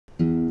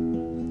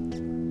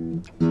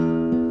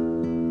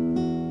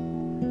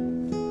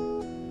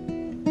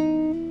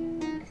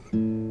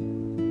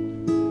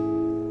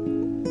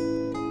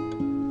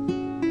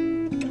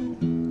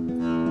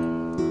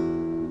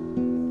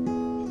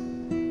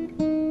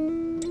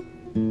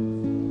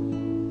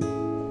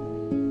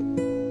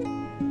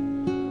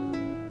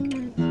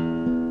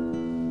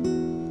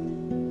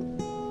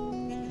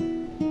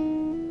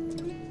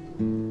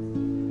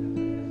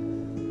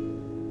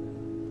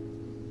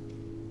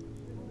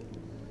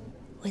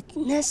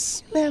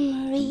Witness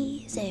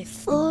memories at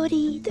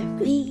 40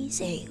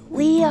 degrees.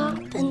 We are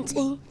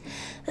painting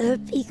a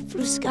big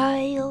blue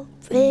sky, oh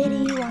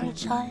pretty one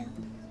child.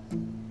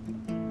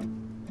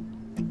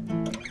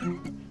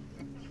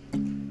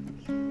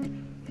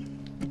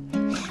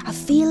 I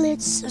feel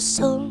it's a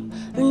soul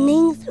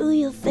running through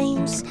your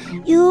veins.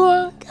 You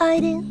are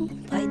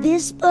guided by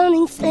this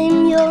burning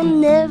flame. You're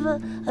never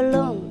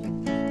alone.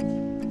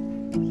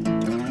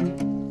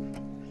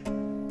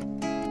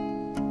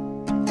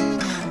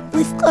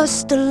 We've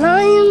crossed the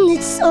line,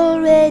 it's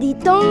already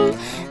done.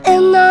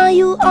 And now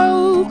you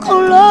are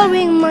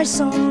coloring my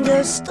song.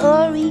 The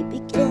story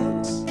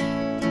begins.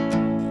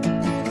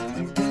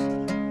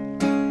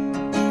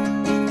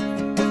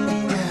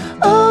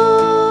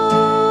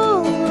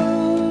 Oh,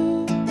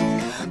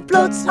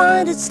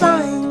 blood-sided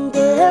slime,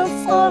 they're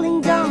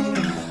falling down.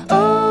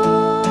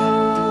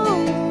 Oh,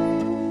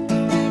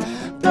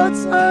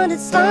 blood-sided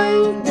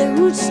slime, the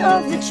roots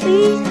of the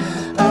tree.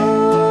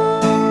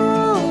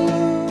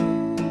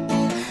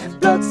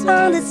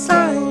 Blood-sided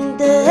slime,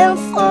 they're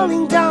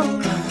falling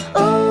down.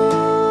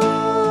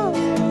 Oh,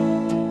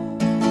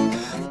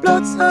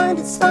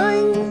 blood-sided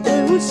slime,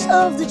 the roots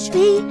of the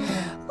tree.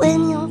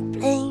 When you're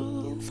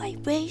playing,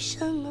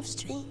 vibration of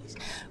strings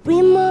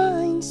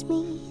reminds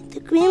me the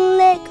green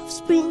lake of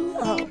spring.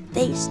 Oh,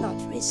 bass not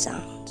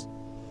resound.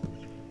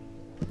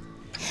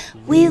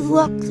 We've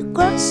walked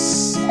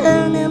across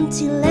an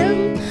empty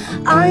land.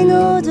 I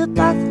know the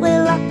pathway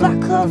like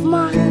back of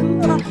my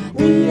hand. Oh,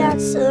 we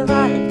had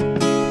survived.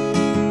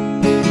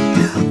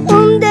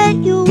 One day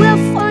you will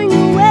find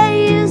your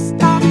way,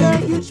 stop the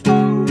huge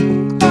boat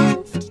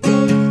of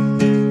today.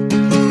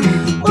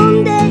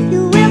 One day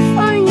you will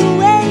find your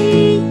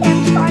way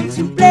and try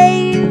to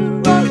play a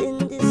role in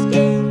this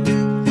game.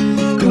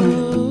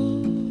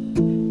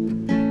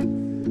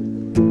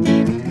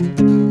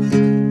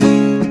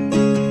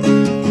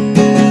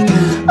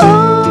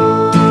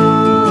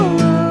 Oh,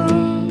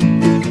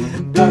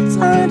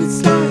 blood-sided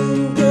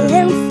slime,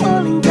 they're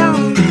falling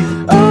down.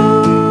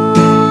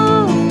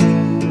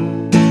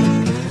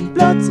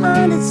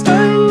 Blood-sided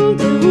slime,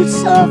 the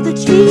roots of the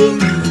tree.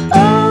 Oh,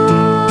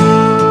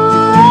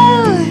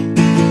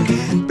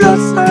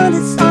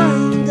 blood-sided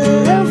slime,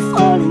 they're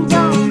falling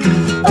down.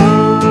 Oh,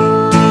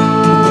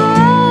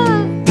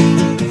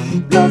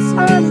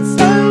 blood-sided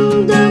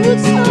slime, the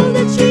roots of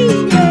the tree.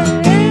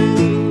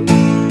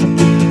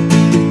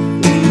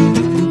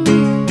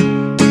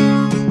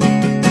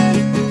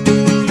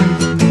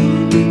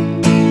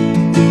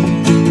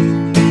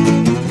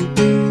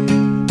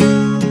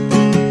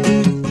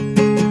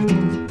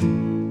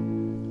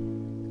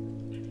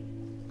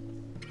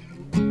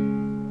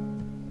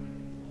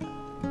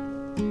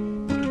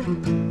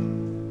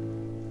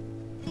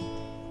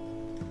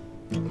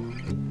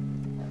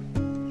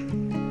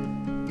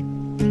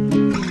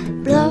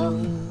 Blow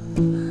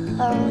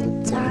our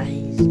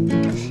ties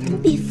and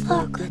be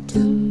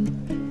forgotten.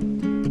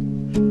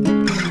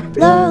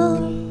 Blow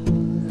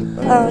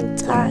our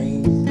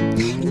ties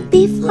and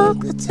be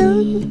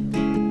forgotten.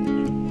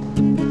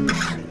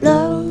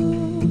 Blow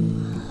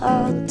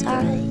our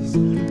ties,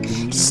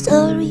 the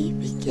story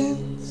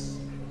begins.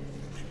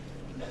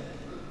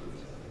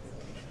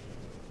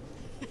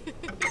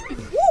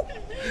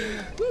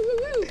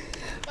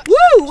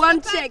 Woo!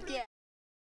 One check, yeah.